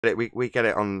We get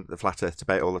it on the flat Earth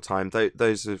debate all the time.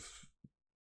 Those of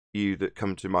you that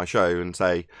come to my show and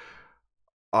say,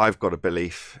 I've got a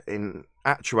belief, in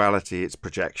actuality, it's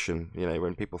projection. You know,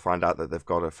 when people find out that they've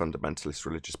got a fundamentalist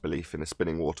religious belief in a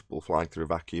spinning water ball flying through a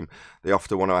vacuum, they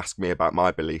often want to ask me about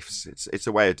my beliefs. It's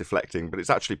a way of deflecting, but it's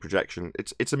actually projection.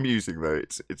 It's amusing though.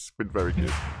 It's been very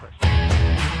good.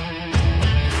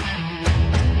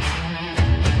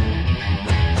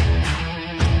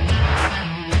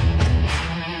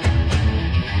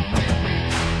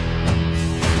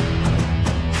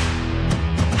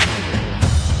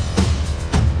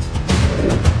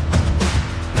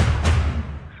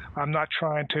 I'm not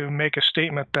trying to make a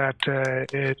statement that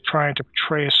it's trying to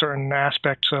portray certain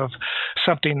aspects of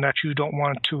something that you don't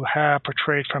want to have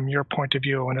portrayed from your point of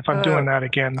view. And if I'm doing that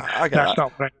again, I get that's that.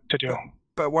 not what I need to do.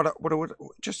 But what I would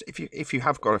just, if you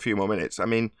have got a few more minutes, I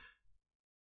mean,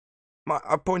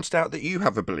 I pointed out that you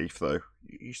have a belief though.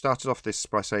 You started off this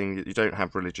by saying that you don't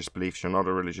have religious beliefs. You're not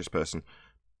a religious person.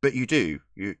 But you do.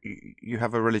 You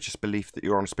have a religious belief that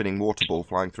you're on a spinning water ball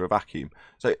flying through a vacuum.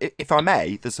 So if I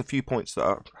may, there's a few points that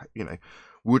I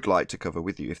would like to cover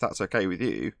with you, if that's okay with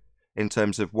you, in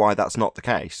terms of why that's not the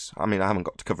case. I mean, I haven't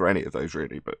got to cover any of those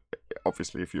really, but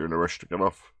obviously if you're in a rush to get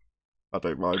off, I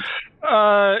don't mind.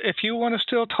 If you want to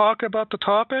still talk about the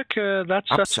topic,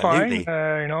 that's fine.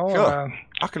 Sure.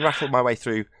 I can rattle my way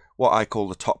through what I call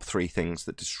the top 3 things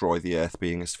that destroy the Earth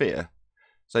being a sphere.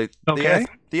 So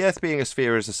the Earth being a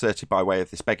sphere is asserted by way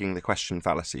of this begging the question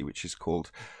fallacy, which is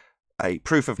called a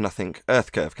proof of nothing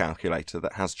Earth curve calculator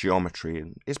that has geometry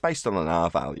and is based on an R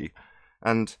value.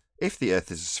 And if the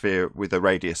Earth is a sphere with a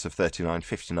radius of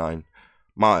 3959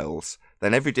 miles,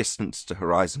 then every distance to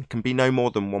horizon can be no more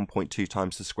than 1.2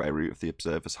 times the square root of the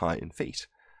observer's height in feet.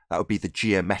 That would be the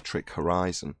geometric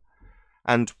horizon.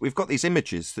 And we've got these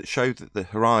images that show that the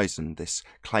horizon, this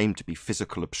claim to be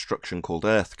physical obstruction called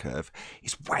Earth curve,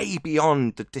 is way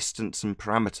beyond the distance and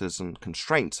parameters and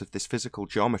constraints of this physical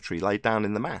geometry laid down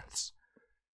in the maths.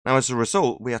 Now, as a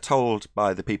result, we are told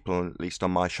by the people, at least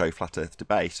on my show Flat Earth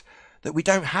Debate, that we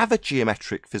don't have a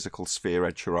geometric physical sphere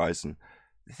edge horizon.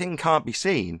 The thing can't be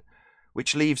seen,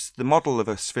 which leaves the model of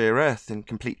a sphere Earth in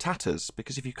complete tatters,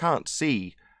 because if you can't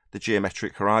see the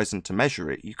geometric horizon to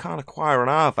measure it, you can't acquire an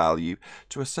R value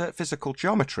to assert physical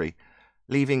geometry,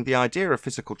 leaving the idea of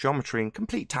physical geometry in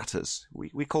complete tatters.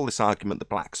 We call this argument the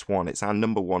black swan. It's our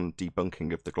number 1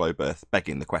 debunking of the globe Earth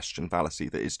begging the question fallacy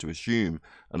that is to assume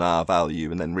an R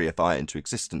value and then reify it into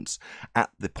existence at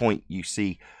the point you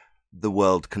see the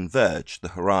world converge, the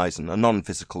horizon, a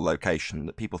non-physical location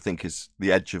that people think is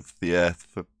the edge of the Earth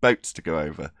for boats to go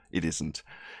over. It isn't.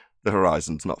 The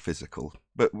horizon's not physical.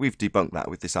 But we've debunked that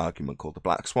with this argument called the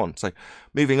black swan. So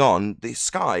moving on, the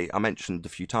sky, I mentioned a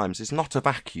few times, is not a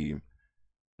vacuum.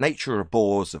 Nature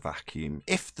abhors a vacuum.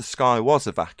 If the sky was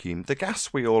a vacuum, the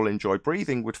gas we all enjoy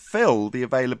breathing would fill the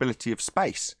availability of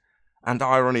space. And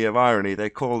irony of irony, they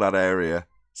call that area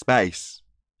space.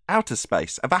 Outer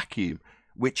space, a vacuum,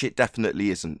 which it definitely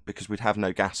isn't, because we'd have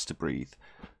no gas to breathe.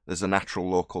 There's a natural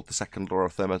law called the second law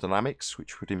of thermodynamics,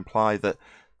 which would imply that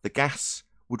the gas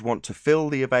would want to fill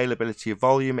the availability of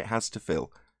volume it has to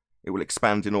fill. It will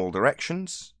expand in all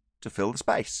directions to fill the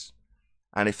space.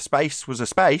 And if space was a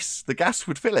space, the gas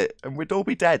would fill it, and we'd all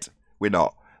be dead. We're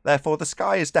not. Therefore, the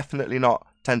sky is definitely not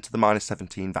 10 to the minus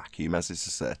 17 vacuum, as is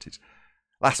asserted.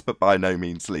 Last but by no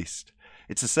means least,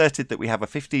 it's asserted that we have a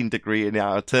 15-degree in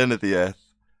our turn of the Earth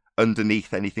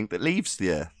underneath anything that leaves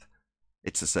the Earth.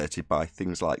 It's asserted by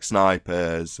things like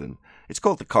snipers, and it's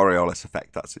called the Coriolis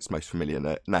effect. That's its most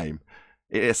familiar name.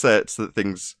 It asserts that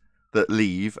things that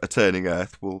leave a turning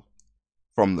Earth will,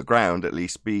 from the ground at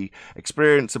least, be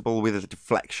experienceable with a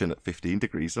deflection at 15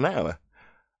 degrees an hour.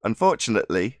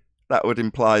 Unfortunately, that would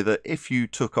imply that if you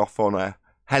took off on a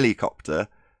helicopter,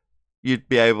 you'd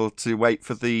be able to wait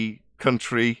for the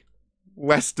country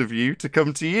west of you to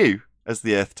come to you as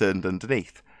the Earth turned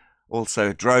underneath. Also,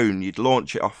 a drone, you'd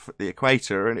launch it off at the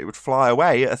equator and it would fly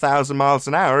away at 1,000 miles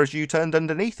an hour as you turned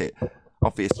underneath it.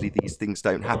 Obviously, these things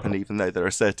don't happen even though they're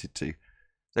asserted to.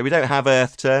 So we don't have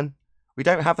Earth turn, we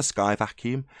don't have a sky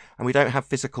vacuum, and we don't have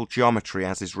physical geometry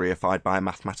as is reified by a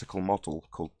mathematical model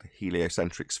called the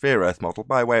heliocentric sphere Earth model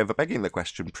by way of a begging the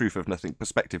question, proof of nothing,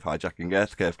 perspective hijacking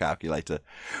Earth curve calculator.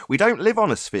 We don't live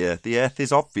on a sphere. The Earth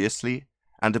is obviously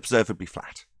and observably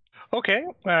flat. Okay.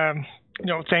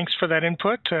 Thanks for that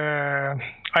input.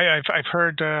 I've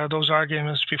heard those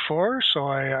arguments before, so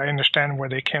I understand where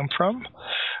they came from.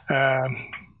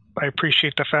 I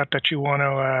appreciate the fact that you want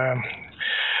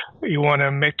to you want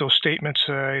to make those statements,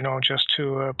 just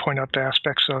to point out the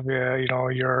aspects of,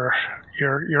 your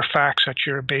facts that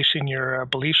you're basing your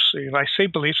beliefs. If I say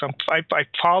beliefs, I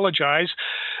apologize,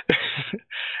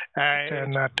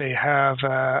 and that they have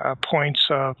points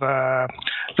of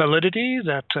validity,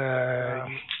 that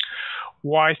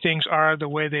why things are the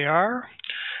way they are,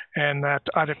 and that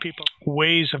other people's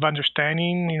ways of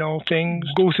understanding, things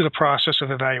go through the process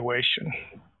of evaluation.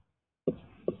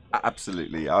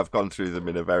 Absolutely. I've gone through them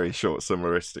in a very short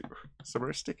summaristic,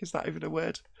 is that even a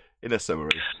word? In a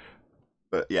summary.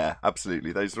 But yeah,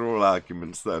 absolutely. Those are all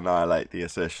arguments that annihilate the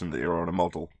assertion that you're on a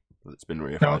model that's been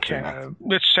reified. Okay.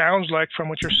 It sounds like, from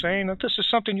what you're saying, that this is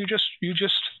something you just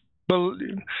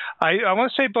believe. I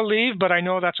want to say believe, but I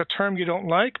know that's a term you don't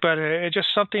like, but it's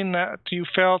just something that you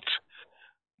felt,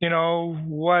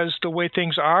 was the way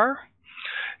things are.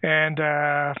 And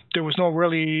there was no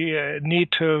really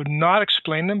need to not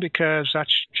explain them, because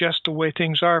that's just the way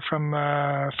things are from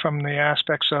the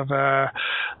aspects of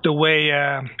the way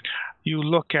you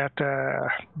look at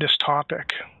this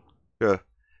topic. Sure.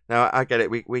 Now, I get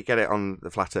it. We get it on the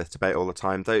Flat Earth debate all the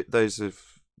time. Those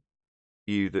of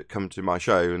you that come to my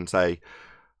show and say,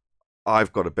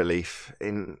 I've got a belief,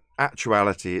 in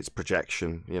actuality it's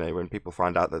projection. When people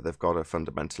find out that they've got a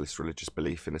fundamentalist religious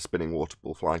belief in a spinning water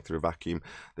ball flying through a vacuum,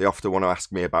 they often want to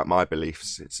ask me about my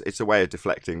beliefs. It's a way of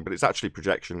deflecting, but it's actually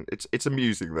projection. It's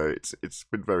amusing though. It's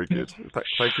been very good.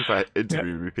 Thank you for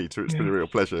interviewing me, Peter. It's been a real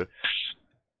pleasure.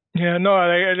 Yeah, no,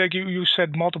 like you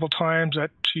said multiple times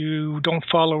that you don't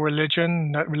follow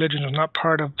religion, that religion is not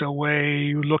part of the way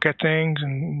you look at things,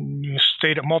 and you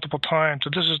state it multiple times. So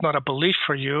this is not a belief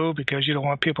for you, because you don't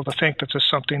want people to think that this is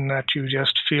something that you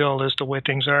just feel is the way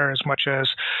things are, as much as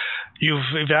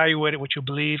you've evaluated what you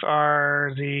believe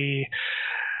are the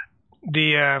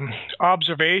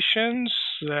observations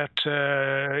that,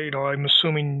 I'm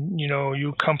assuming,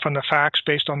 you come from the facts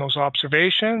based on those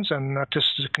observations, and that this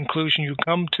is a conclusion you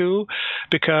come to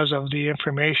because of the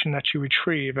information that you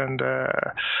retrieve. And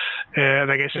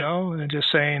like I said,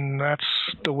 just saying that's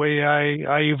the way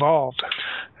I evolved.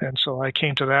 And so I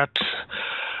came to that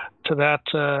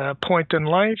point in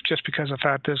life just because the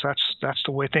fact is that's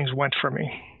the way things went for me.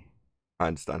 I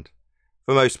understand.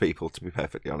 For most people, to be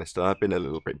perfectly honest, and I've been a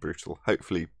little bit brutal,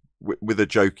 hopefully with a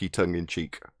jokey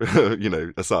tongue-in-cheek,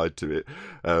 aside to it,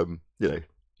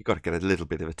 you've got to get a little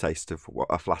bit of a taste of what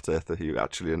a flat earther who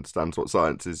actually understands what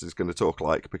science is going to talk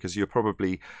like, because you're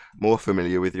probably more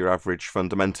familiar with your average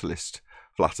fundamentalist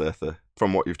flat earther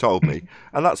from what you've told me,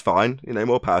 and that's fine,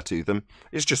 more power to them.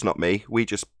 It's just not me. We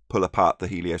just pull apart the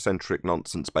heliocentric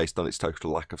nonsense based on its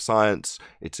total lack of science,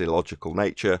 its illogical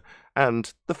nature,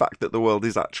 and the fact that the world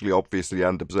is actually obviously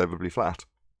and observably flat.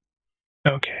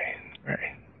 Okay,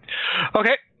 right.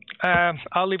 Okay,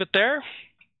 I'll leave it there,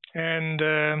 and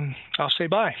I'll say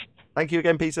bye. Thank you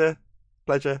again, Peter.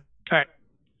 Pleasure. All right.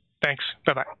 Thanks.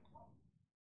 Bye-bye.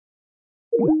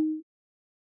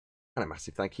 And a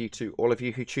massive thank you to all of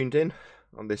you who tuned in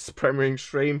on this premiering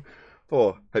stream,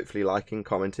 for hopefully liking,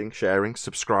 commenting, sharing,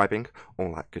 subscribing,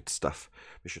 all that good stuff.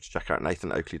 Be sure to check out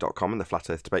nathanoakley.com and the Flat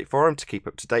Earth Debate Forum to keep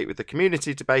up to date with the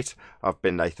community debate. I've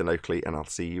been Nathan Oakley, and I'll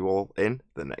see you all in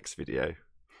the next video.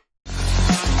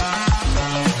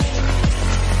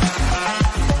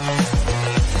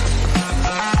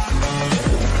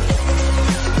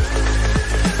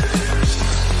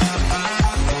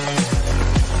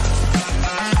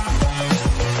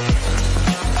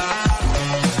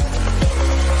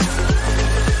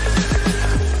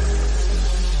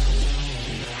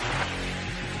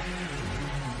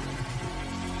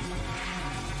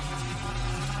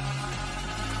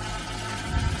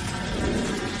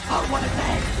 Oh, what a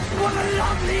day! What a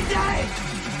lovely day!